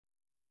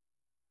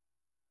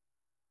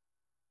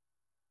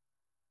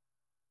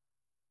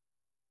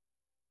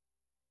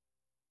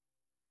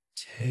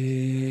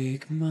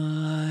Take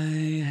my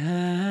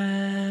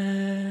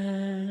hand.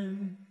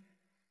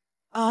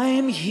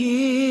 I'm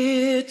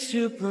here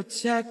to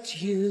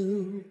protect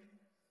you.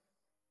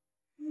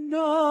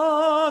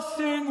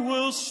 Nothing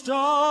will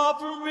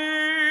stop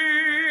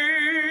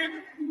me.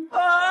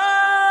 Understand.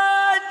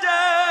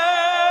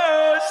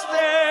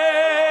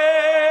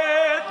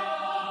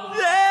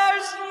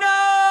 There's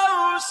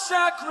no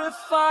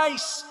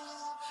sacrifice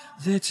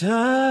that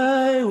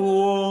I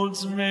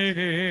won't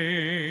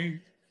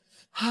make.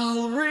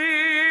 I'll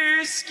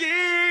risk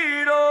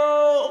it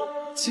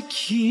all to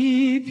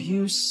keep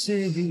you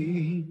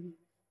safe.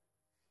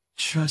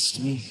 Trust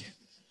me,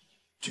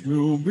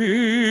 to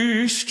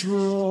be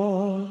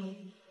strong.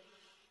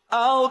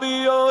 I'll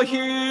be your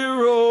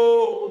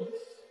hero.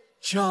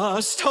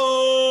 Just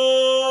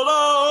hold on.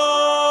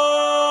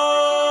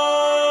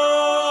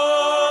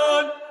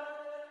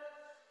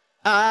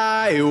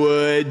 I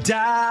would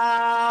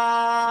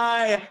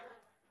die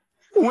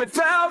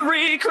without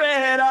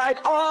regret. I'd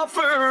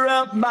offer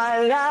up my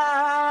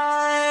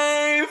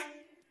life.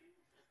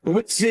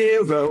 With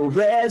 0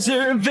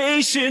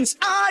 reservations,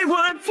 I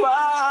would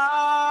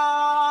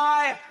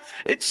fly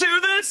to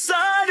the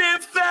sun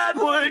if that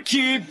would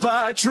keep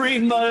our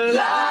dream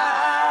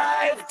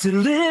alive.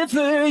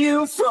 Deliver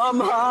you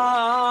from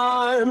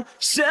harm,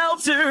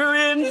 shelter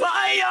in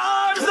my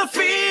arms. The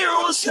fear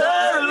will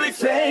surely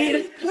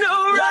fade.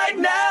 Know right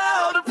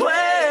now the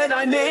plan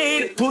I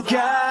made will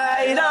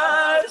guide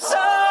us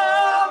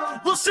all.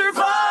 We'll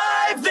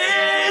survive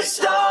this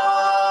storm.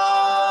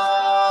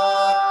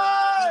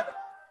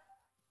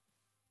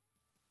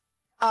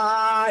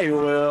 I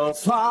will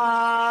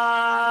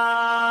fight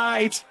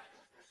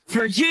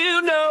for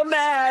you no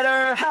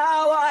matter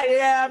how I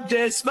am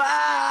despised,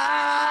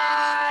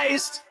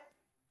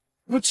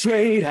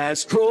 betrayed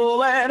as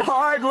cruel and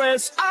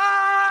heartless.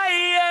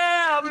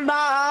 I am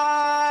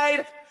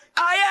mine.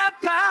 I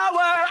have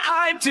power,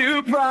 I'm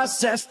to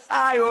process.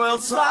 I will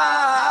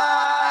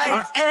slide.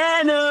 Our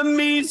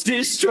enemies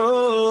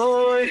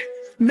destroy.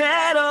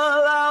 Metal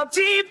I'll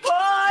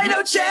deploy.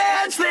 No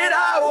chance that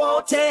I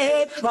won't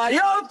take. My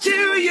oath to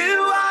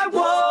you I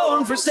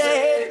won't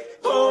forsake.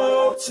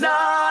 Hope's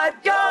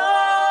not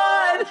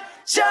gone.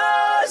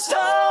 Just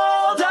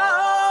hold on.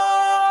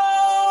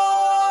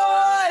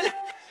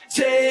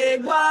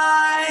 Take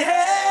my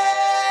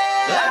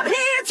hand. I'm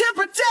here to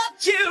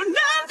protect you.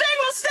 Nothing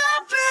will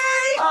stop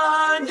me.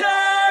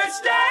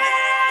 Understand.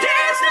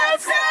 There's no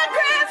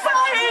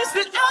sacrifice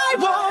that I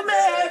won't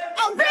make.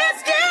 I'll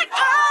risk it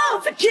all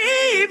to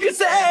keep you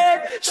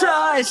safe.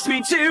 Trust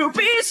me to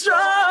be strong.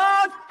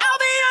 I'll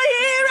be a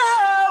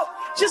hero.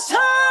 Just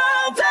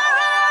hold on.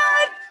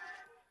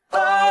 Oh,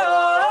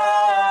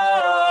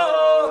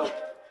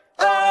 oh,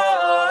 oh,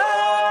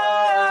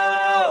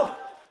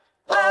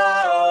 oh, oh,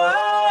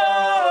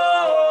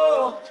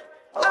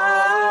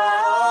 oh.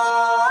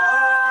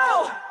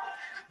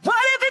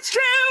 What if it's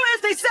true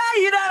as they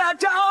say that I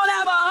don't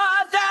have a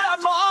heart, that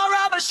I'm more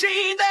a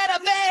machine than a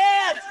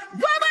man?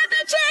 What would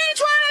the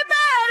change? Would it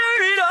matter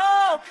at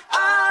all?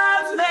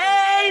 I've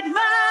made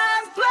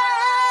my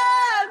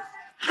plan.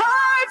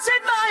 Hearts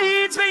and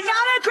minds may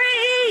not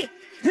agree.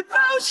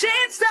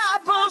 Emotions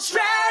stop all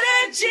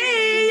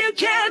strategy. You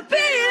can't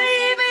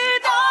believe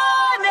in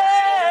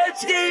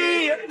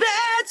honesty.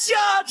 That's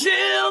your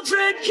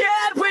children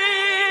can't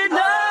win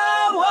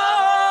the war.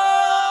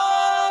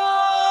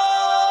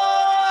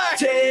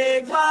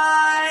 Take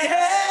my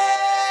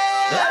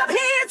hand. I'm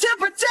here to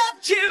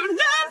protect you.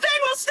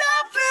 Nothing will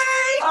stop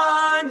me.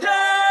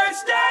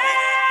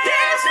 Understand.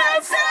 There's no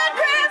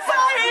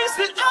sacrifice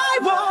that I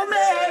won't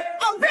make.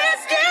 I'll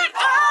risk it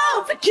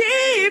all to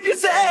keep you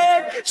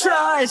safe.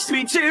 Trust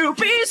me to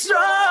be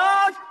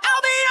strong.